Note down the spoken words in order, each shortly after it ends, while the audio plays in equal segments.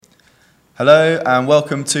Hello and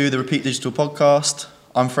welcome to the Repeat Digital podcast.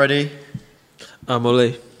 I'm Freddie. I'm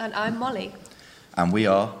Ollie. And I'm Molly. And we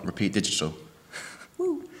are Repeat Digital.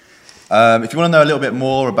 Woo. If you want to know a little bit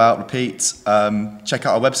more about Repeat, check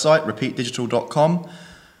out our website, repeatdigital.com.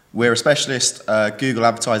 We're a specialist Google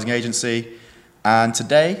advertising agency, and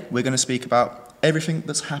today we're going to speak about everything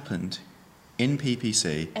that's happened in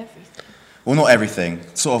PPC. Everything. Well, not everything,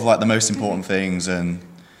 sort of like the most important things and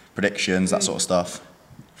predictions, that sort of stuff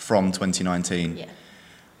from 2019. Yeah.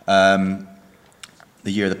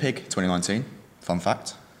 The year of the pig, 2019. Fun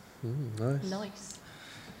fact. Nice. Nice.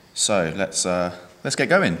 So let's get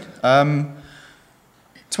going.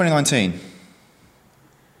 2019.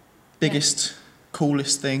 Biggest,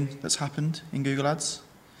 coolest thing that's happened in Google Ads?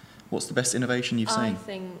 What's the best innovation you've seen?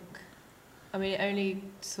 I mean, it only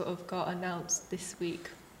sort of got announced this week,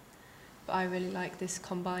 but I really like this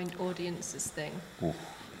combined audiences thing. Ooh.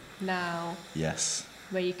 Now, Yes.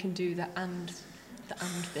 where you can do the and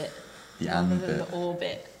bit, The rather and than bit. the or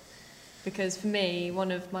bit. Because for me,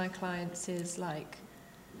 one of my clients is like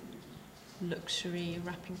luxury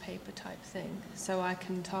wrapping paper type thing. So I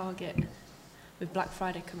can target, with Black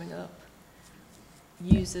Friday coming up,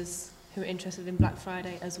 users who are interested in Black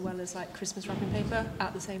Friday as well as like Christmas wrapping paper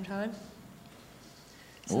at the same time.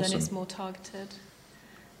 So Awesome. then it's more targeted.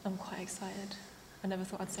 I'm quite excited. I never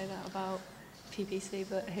thought I'd say that about PPC,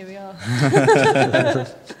 but here we are.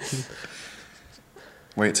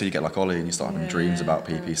 Wait till you get like Ollie and you start having dreams about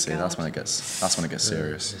Oh, PPC. God. That's when it gets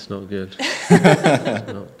serious. It's not good.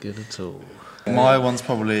 It's not good at all. My one's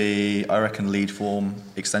probably, I reckon, lead form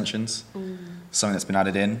extensions. Something that's been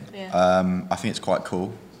added in. Yeah. I think it's quite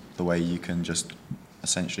cool the way you can just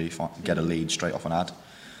essentially get a lead straight off an ad.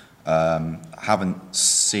 Haven't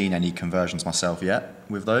seen any conversions myself yet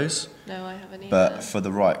with those, No, I haven't either. but for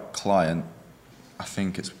the right client, I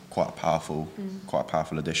think it's quite a powerful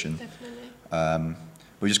addition. Definitely.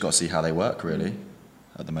 We just got to see how they work really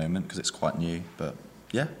at the moment because it's quite new. But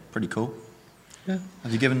yeah, pretty cool. Yeah.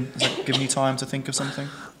 Has it given you time to think of something?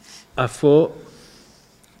 I thought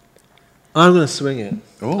I'm going to swing it.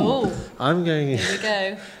 Oh, I'm going. here we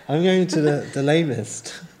go. I'm going to the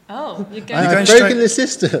lamest. Oh, you're going, You're I've going broken the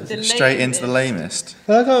system. The Straight into the lamest. lamest.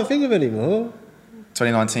 Well, I can't think of any more.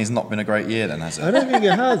 2019's not been a great year then, has I it? don't think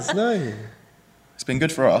it has. No, It's been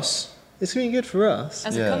good for us. it's been good for us.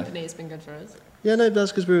 As Yeah. a company, it's been good for us. Yeah, no,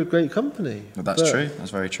 that's because we're a great company. But that's true. That's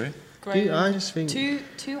very true. Grown I just think.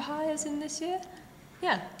 two hires in this year?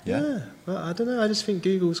 Yeah. Yeah. Well, I don't know. I just think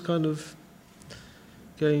Google's kind of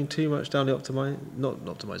going too much down the not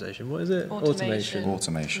optimization. What is it? Automation.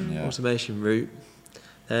 Automation, yeah. Automation route.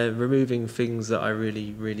 They're removing things that I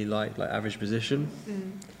really, really like average position.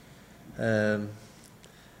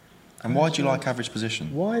 And why do you like average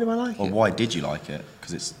position? Why do I like Or it? why did you like it?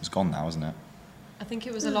 Because it's gone now, isn't it? I think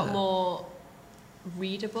it was a lot more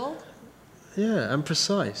readable. Yeah, and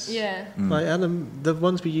precise. Yeah. Like, and the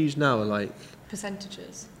ones we use now are like,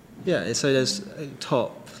 Percentages. yeah. So there's a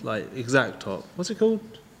top, like exact top. What's it called?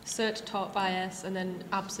 Search top bias and then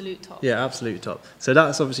absolute top. Yeah, absolute top. So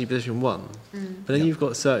that's obviously position 1. But then Yep. you've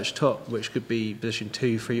got search top, which could be position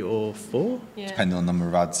 2, 3, or 4. Yeah. Depending on the number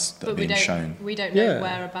of ads that are But we being shown. don't know Yeah.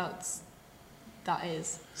 whereabouts that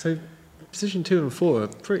is. So position 2 and 4 are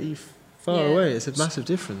pretty far Yeah. away. It's a massive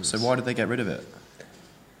difference. So why did they get rid of it?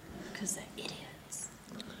 Because they're idiots.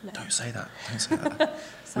 No. Don't say that. Don't say that.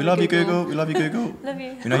 Sorry, We love you, Google. We love you, Google. Love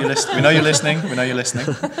you. We know you're listening. We know you're listening. We know you're listening.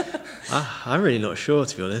 I'm really not sure,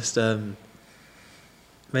 to be honest.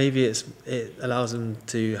 Maybe it allows them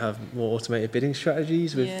to have more automated bidding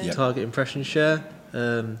strategies with Yeah. Yep. target impression share.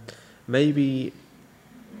 Maybe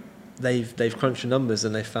they've crunched the numbers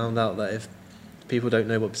and they found out that if people don't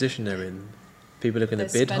know what position they're in, people are going to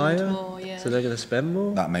They bid spend higher, more, yeah. so they're going to spend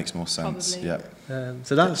more. That makes more sense. Probably. Yeah.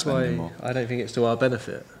 So that's why spending more. I don't think it's to our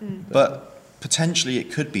benefit. But potentially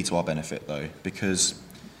it could be to our benefit though, because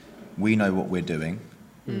we know what we're doing.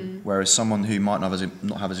 Whereas someone who might not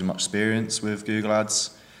have as much experience with Google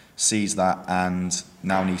Ads sees that and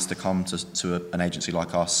now needs to come to an agency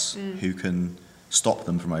like us who can stop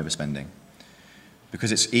them from overspending.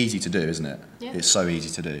 Because it's easy to do, isn't it? Yeah. It's so easy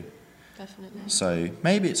to do. Definitely. So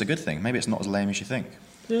maybe it's a good thing. Maybe it's not as lame as you think.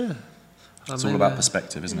 Yeah. It's all about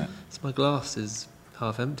perspective, isn't it? So my glass is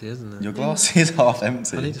half empty, isn't it? Your glass is half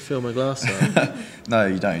empty. I need to fill my glass up. No,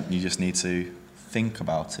 you don't. You just need to think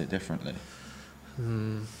about it differently.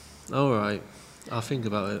 All right, I'll think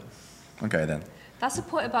about it. Okay then. That's the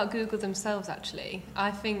point about Google themselves, actually.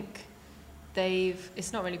 I think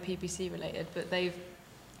it's not really PPC related, but they've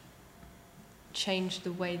changed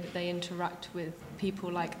the way that they interact with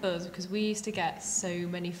people like us, because we used to get so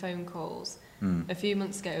many phone calls. A few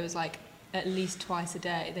months ago, it was like at least twice a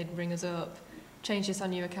day. They'd ring us up, change this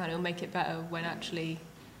on your account, it'll make it better, when actually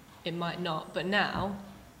it might not. But now,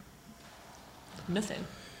 nothing,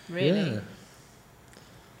 really. Yeah.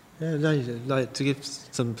 Yeah, no, like to give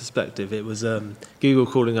some perspective, it was Google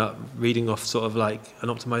calling up, reading off sort of like an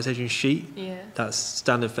optimization sheet Yeah, that's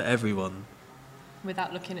standard for everyone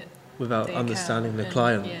without looking at without the understanding account the and-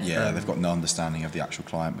 client. yeah. Yeah, they've got no understanding of the actual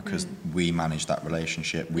client because we manage that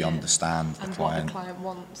relationship. We Yeah. understand the and client. what the client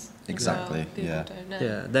wants. Exactly, As well. People yeah. don't know.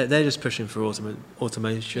 Yeah, they're just pushing for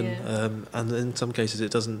automation, Yeah. and in some cases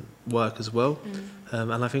it doesn't work as well.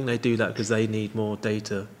 Mm. And I think they do that because they need more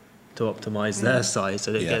data to optimize their side,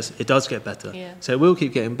 so that Yeah. it does get better. Yeah. So it will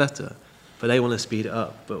keep getting better, but they want to speed it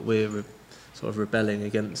up. But we're sort of rebelling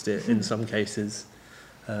against it in some cases,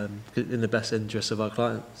 in the best interest of our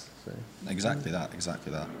clients. So. Exactly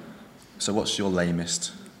that. So what's your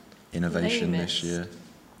lamest innovation Lamest? this year?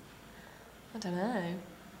 I don't know.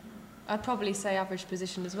 I'd probably say average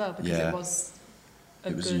position as well, because Yeah. it was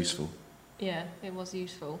It was good, useful. Yeah, it was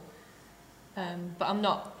useful. But I'm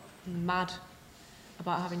not mad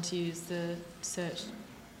about having to use the search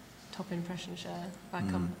top impression share.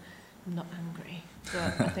 Like I'm not angry,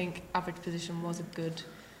 but I think average position was a good,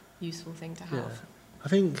 useful thing to have. Yeah. I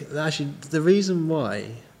think that actually the reason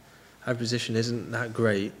why our position isn't that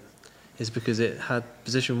great is because it had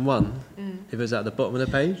position 1 if it was at the bottom of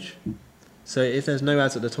the page. So if there's no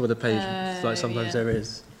ads at the top of the page, like sometimes yeah. there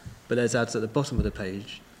is, but there's ads at the bottom of the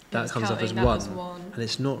page, that It's comes up as counting that one, as one. and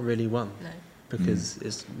it's not really one No.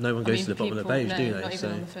 because no one goes to the bottom of the page, no, do not they?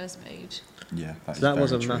 even on the first page. Yeah, So that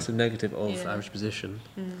was a very true. massive negative of Yeah. average position.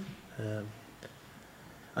 Mm.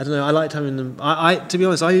 I don't know. I liked having them. To be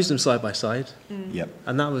honest, I used them side by side, Yep.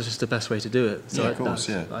 and that was just the best way to do it. So Yeah, of course,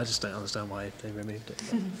 I just don't understand why they removed it.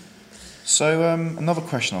 So another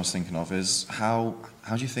question I was thinking of is how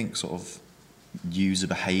do you think sort of user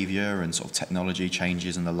behaviour and sort of technology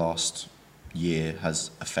changes in the last year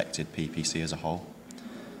has affected PPC as a whole?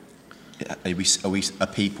 Are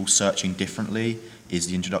people searching differently? Is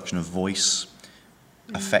the introduction of voice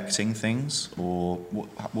affecting things, or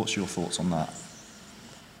what's your thoughts on that?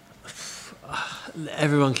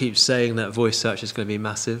 Everyone keeps saying that voice search is going to be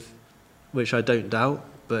massive, which I don't doubt,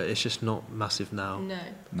 but it's just not massive now. No.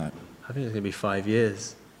 No. I think it's going to be 5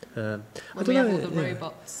 years. I When don't we have know, all the yeah.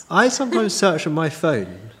 robots. I sometimes search on my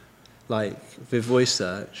phone, like with voice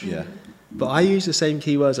search, Yeah. but I use the same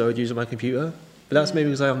keywords I would use on my computer. But that's maybe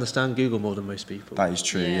because I understand Google more than most people. That is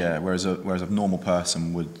true. Yeah. Yeah. Whereas a normal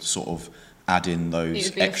person would sort of add in It those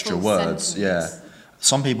would be a extra full words. sentence. Yeah.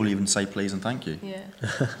 Some people even say please and thank you.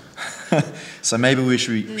 Yeah. So maybe we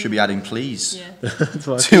should be adding please Yeah. That's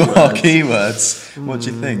why I to our keywords. What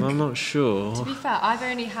do you think? I'm not sure. To be fair, I've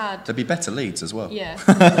only had There'd be better leads as well. Yeah.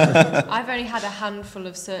 I've only had a handful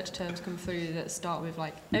of search terms come through that start with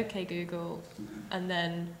like, okay, Google, and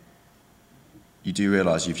then You do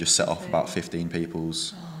realise you've just set off about 15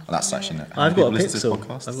 people's. Well, that's actually not. how I've many got a people listen to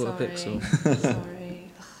Pixel. this podcast? I've got a Pixel.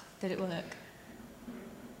 Sorry. Ugh, did it work?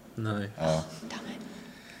 No. Oh, Damn it.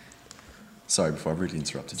 sorry, before I rudely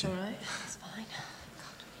interrupted It's you. all right. It's fine.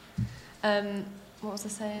 God. What was I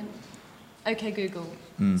saying? Okay, Google.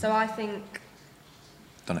 So I think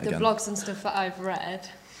Done it the again. blogs and stuff that I've read,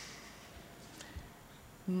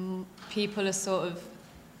 people are sort of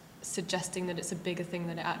suggesting that it's a bigger thing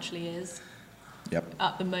than it actually is. Yep.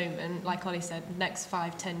 At the moment, like Ollie said, next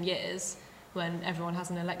 5-10 years, when everyone has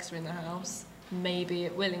an Alexa in the house, maybe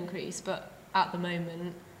it will increase. But at the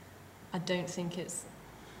moment, I don't think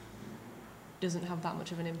doesn't have that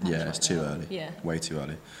much of an impact. Yeah, it's right too now. early. Yeah. Way too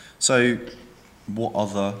early. So, what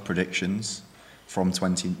other predictions from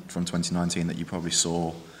 2019 that you probably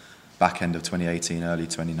saw back end of 2018, early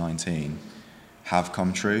 2019 have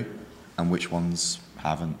come true, and which ones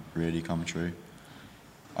haven't really come true?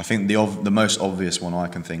 I think the most obvious one I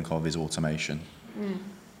can think of is automation,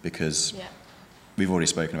 because Yeah. we've already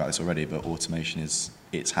spoken about this already, but automation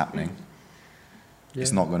it's happening.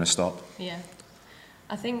 It's Yeah. not going to stop. Yeah.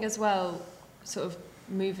 I think as well, sort of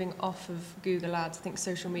moving off of Google Ads, I think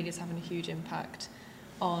social media is having a huge impact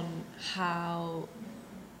on how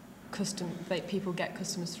people get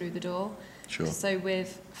customers through the door. Sure. So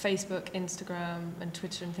with Facebook, Instagram and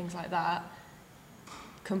Twitter and things like that,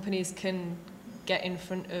 companies can get in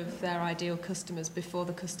front of their ideal customers before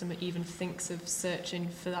the customer even thinks of searching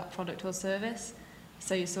for that product or service.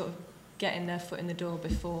 So you're sort of getting their foot in the door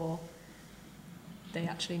before they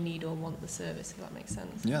actually need or want the service, if that makes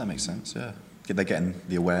sense. Yeah, that makes sense. Yeah, they're getting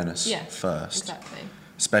the awareness Yeah, first, exactly.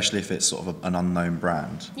 especially if it's sort of an unknown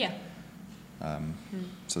brand. Yeah.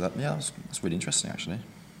 So that's really interesting, actually.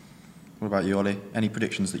 What about you, Ollie? Any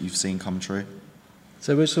predictions that you've seen come true?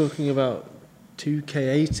 So we're talking about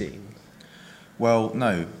 2K18. Well,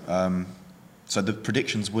 no. So the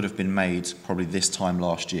predictions would have been made probably this time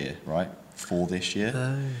last year, right? For this year.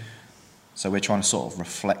 Oh. So we're trying to sort of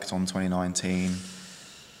reflect on 2019.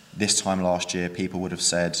 This time last year, people would have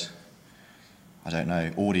said, I don't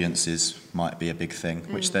know, audiences might be a big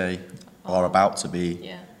thing, which they are about to be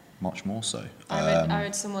Yeah. much more so. I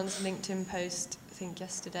read someone's LinkedIn post, I think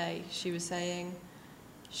yesterday. She was saying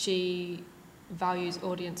she values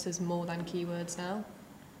audiences more than keywords now.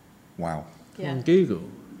 Wow. Yeah. On Google.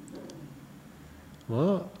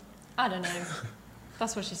 What? I don't know.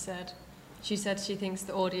 That's what she said. She said she thinks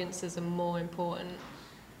the audiences are more important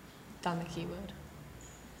than the keyword.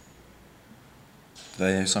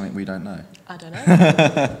 There's something we don't know. I don't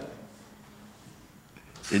know.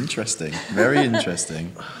 Interesting. Very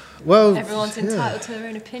interesting. Well, Everyone's entitled to their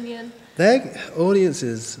own opinion. their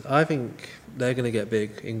audiences, I think they're going to get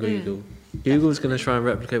big in Google. Google's going to try and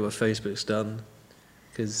replicate what Facebook's done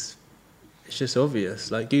because it's just obvious.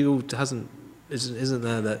 Like Google isn't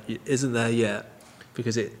there yet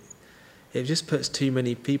because it just puts too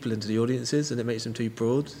many people into the audiences and it makes them too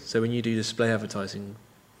broad. So when you do display advertising,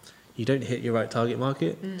 you don't hit your right target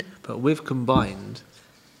market. But with combined,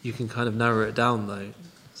 you can kind of narrow it down though.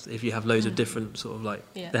 So if you have loads of different sort of like,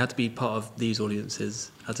 they have to be part of these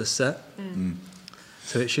audiences as a set.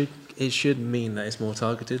 So it should mean that it's more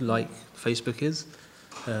targeted like Facebook is.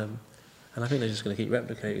 And I think they're just going to keep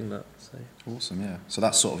replicating that. So. Awesome, yeah. So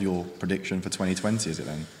that's sort of your prediction for 2020, is it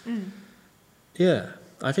then? Yeah,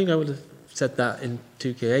 I think I would have said that in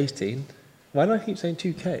 2K18. Why do I keep saying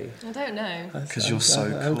 2K? I don't know. Because you're so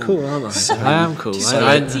cool. I'm cool, aren't I? So- I am cool. So,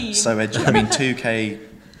 I so edgy. I mean,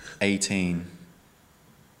 2K18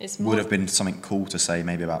 It's more, would have been something cool to say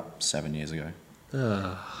maybe about 7 years ago.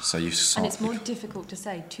 So you and sort it's more difficult to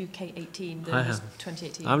say 2K18 I than am.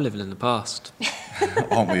 2018. I'm living in the past.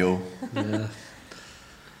 aren't we all? Yeah.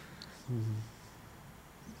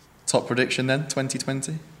 Top prediction then,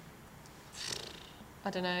 2020? I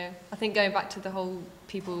don't know. I think going back to the whole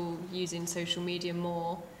people using social media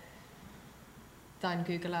more than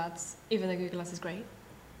Google Ads, even though Google Ads is great,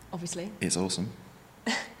 obviously. It's awesome.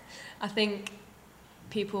 I think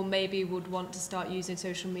people maybe would want to start using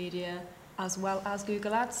social media as well as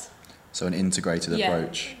Google Ads. So an integrated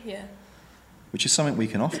approach, Yeah, which is something we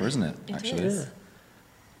can offer, isn't it? it Actually, is. Yeah.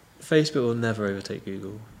 Facebook will never overtake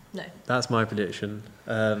Google. No. That's my prediction.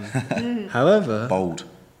 However, bold.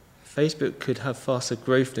 Facebook could have faster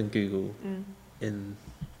growth than Google in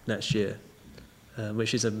next year,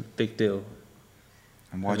 which is a big deal.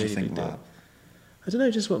 And why do you really think big deal. that? I don't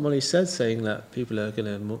know, just what Molly said, saying that people are going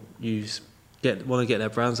to want to get their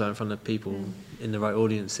brands out in front of people in the right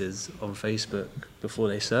audiences on Facebook before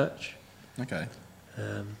they search. Okay,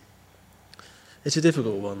 It's a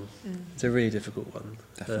difficult one. It's a really difficult one.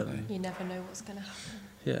 definitely. You never know what's going to happen.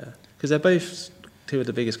 Yeah, because they're both two of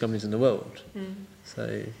the biggest companies in the world.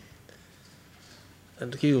 So,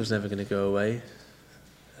 and Google's never going to go away.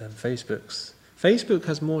 Facebook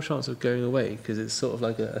has more chance of going away because it's sort of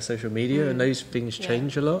like a social media, and those things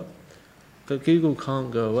change a lot. But Google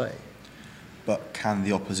can't go away. But can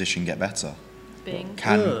the opposition get better? Bing.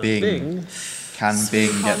 Can Bing Bing. Can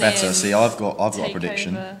Bing get Come better? in, See, I've got a take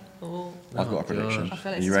prediction. over. Oh, I've got a prediction. I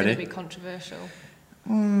feel Are like you it's going to ready? be controversial.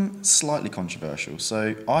 Slightly controversial.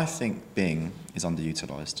 So I think Bing is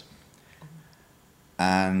underutilized.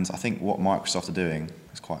 And I think what Microsoft are doing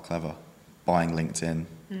is quite clever. Buying LinkedIn,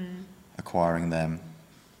 acquiring them,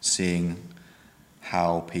 seeing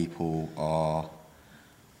how people are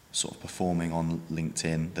sort of performing on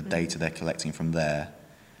LinkedIn, the data they're collecting from there.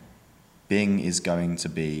 Bing is going to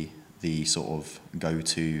be the sort of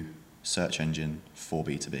go-to search engine for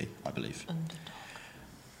B2B, I believe. Underdog.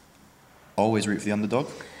 Always root for the underdog.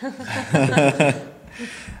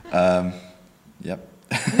 Yep.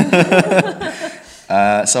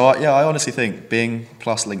 I honestly think Bing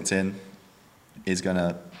plus LinkedIn is going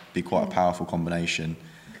to be quite a powerful combination.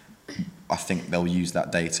 I think they'll use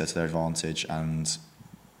that data to their advantage, and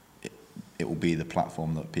it will be the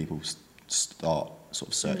platform that people start sort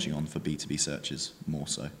of searching on for B2B searches more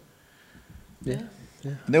so. Yeah.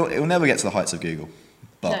 It will never get to the heights of Google,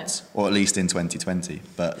 but or at least in 2020.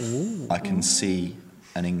 But I can see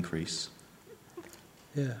an increase.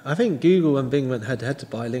 Yeah, I think Google and Bing went head to head to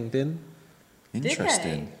buy LinkedIn.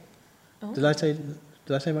 Interesting. Oh. Did I say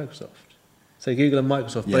Microsoft? So Google and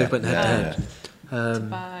Microsoft both went head to head. To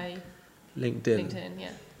buy LinkedIn. LinkedIn,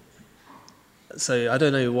 yeah. So I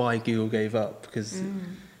don't know why Google gave up because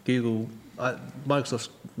Microsoft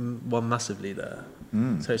won massively there.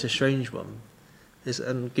 So it's a strange one.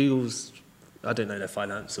 And Google's, I don't know their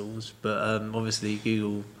financials, but obviously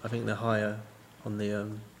Google, I think they're higher on the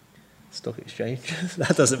stock exchange.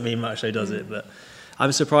 That doesn't mean much, though, does it? But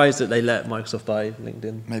I'm surprised that they let Microsoft buy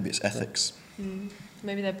LinkedIn. Maybe it's ethics.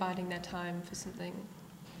 Maybe they're biding their time for something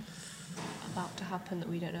about to happen that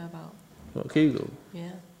we don't know about. What, Google?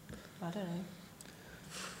 Yeah, I don't know.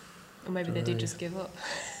 Or maybe they did just give up.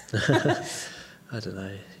 I don't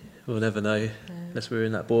know. We'll never know unless we're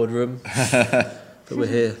in that boardroom. But we're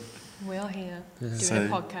here. We are here doing So- a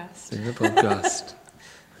podcast. Doing the podcast.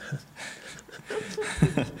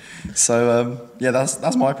 So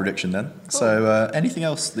that's my prediction then. Cool. So anything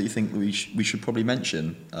else that you think we should probably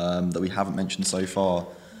mention that we haven't mentioned so far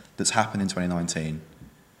that's happened in 2019?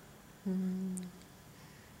 I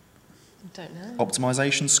don't know.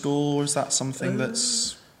 Optimization score, is that something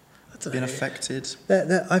that's I don't been know. affected?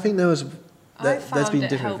 I think there's found been it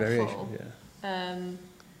different helpful. variations. Yeah.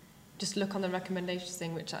 Just look on the recommendations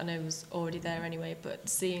thing, which I know was already there anyway, but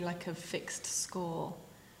seeing like a fixed score,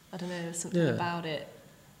 I don't know, there's something about it.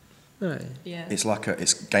 Right. Yeah. It's like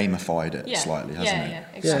it's gamified it slightly, hasn't it? Yeah,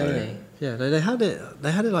 exactly. Yeah, no, they had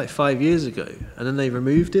it like 5 years ago, and then they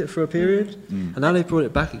removed it for a period, and now they brought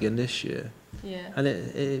it back again this year. Yeah. And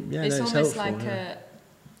it's almost helpful, like a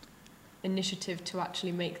initiative to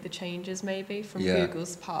actually make the changes, maybe from Yeah.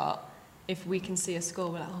 Google's part. If we can see a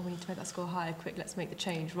score, we're like, oh, we need to make that score higher, quick, let's make the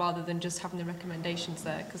change, rather than just having the recommendations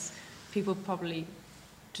there, because people probably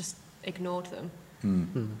just ignored them.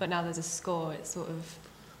 But now there's a score, it's sort of,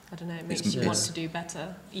 I don't know, it makes you want to do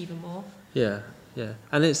better even more. Yeah,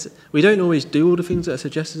 and we don't always do all the things that are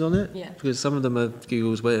suggested on it, because some of them are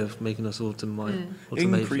Google's way of making us automate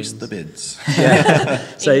Increase things. the bids. Yeah,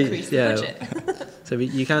 so Increase the budget. So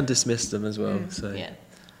you can dismiss them as well. So Yeah,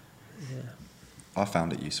 I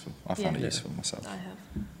found it useful. I found it useful myself. I have.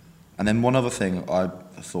 And then one other thing I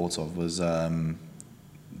thought of was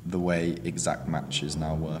the way exact match is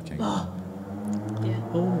now working. Yeah,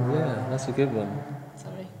 Oh yeah, that's a good one.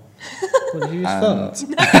 sorry. What, did you use And-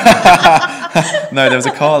 fart? No, there was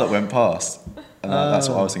a car that went past, and that's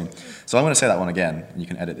what I was thinking. So I'm going to say that one again, and you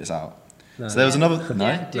can edit this out. No. So there was another. No,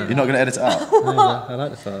 Yeah, do you're that. not going to edit it out. No, I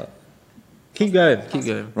like the fart. Keep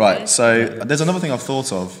going. Right. So there's another thing I've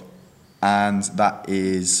thought of, and that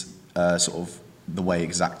is sort of the way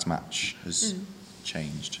exact match has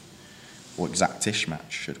changed, or exactish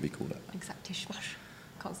match should we call it? Exactish smash.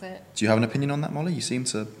 Can't say it. Do you have an opinion on that, Molly? You seem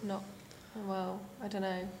to. Not, well, I don't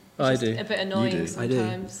know. I Just do. A bit annoying do. I do.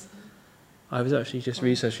 sometimes. I was actually just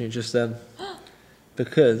researching it just then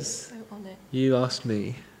because So on it. you asked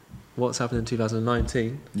me what's happened in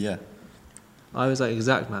 2019. Yeah. I was like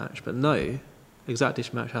exact match, but no,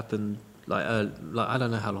 exactish match happened like I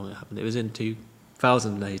don't know how long it happened. It was in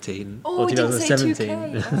 2018 Oh, or we didn't say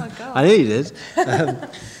 2017. 2K. Oh my god. I knew you did.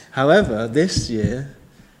 However, this year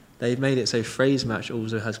they've made it so phrase match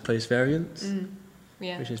also has close variants,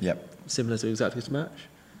 Yeah. which is Yep. similar to exactish match.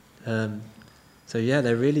 So yeah,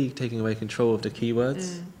 they're really taking away control of the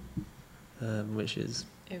keywords, which is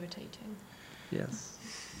Irritating. yes.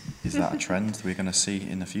 Is that a trend we're going to see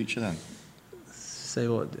in the future then?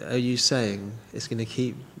 So what are you saying? It's going to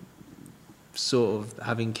keep sort of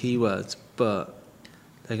having keywords, but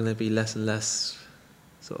they're going to be less and less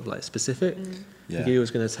sort of like specific. Yeah.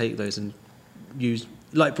 Google's going to take those and use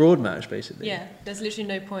like broad match basically. Yeah, there's literally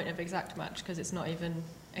no point of exact match because it's not even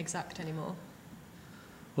exact anymore.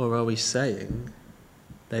 Or are we saying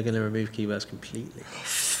they're going to remove keywords completely?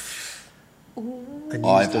 And use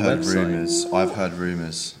I've the heard website? rumours. I've heard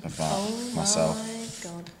rumours of that Oh myself. my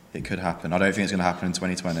god. It could happen. I don't think it's going to happen in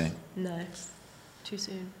 2020. No. Too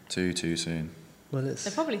soon. Too soon. Well, it's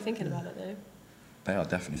They're probably thinking about it though. They are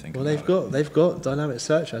definitely thinking. well, about they've got dynamic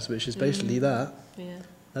search ads, which is basically that. Yeah.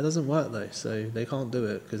 That doesn't work though, so they can't do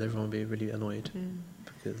it because everyone will be really annoyed.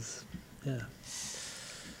 Because yeah.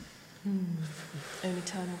 Only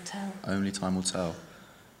time will tell. it. Only time will tell.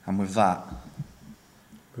 And with that,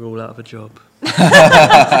 We're all out of a job.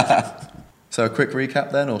 so a quick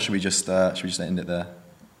recap then, or should we just end it there?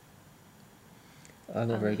 I'm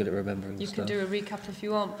not very good at remembering You stuff. can do a recap if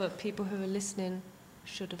you want, but people who are listening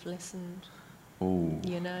should have listened. Oh.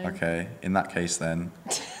 You know. Okay. In that case, then,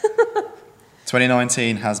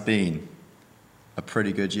 2019 has been a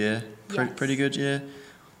pretty good year. Yes. Pretty good year.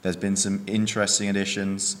 There's been some interesting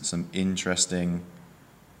additions, some interesting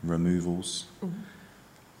removals.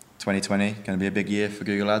 2020 going to be a big year for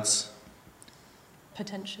Google Ads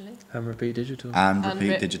Potentially. And repeat digital. and And Repeat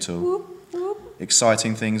Re- Digital. Whoop, whoop.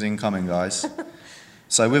 Exciting things incoming, guys.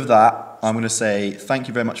 So with that, I'm going to say thank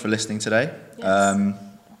you very much for listening today. Yes.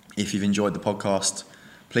 If you've enjoyed the podcast,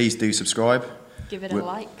 please do subscribe. Give it a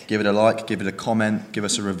like. Give it a like, give it a comment, give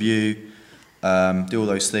us a review. Do all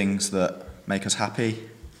those things that make us happy,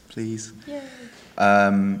 please. Yay.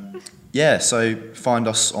 Yeah, so find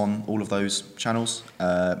us on all of those channels.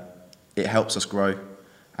 It helps us grow,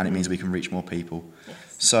 and it means we can reach more people. Yes.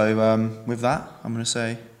 So with that, I'm going to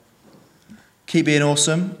say, keep being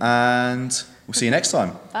awesome, and we'll see you next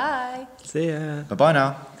time. Bye. See ya. Bye-bye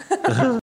now.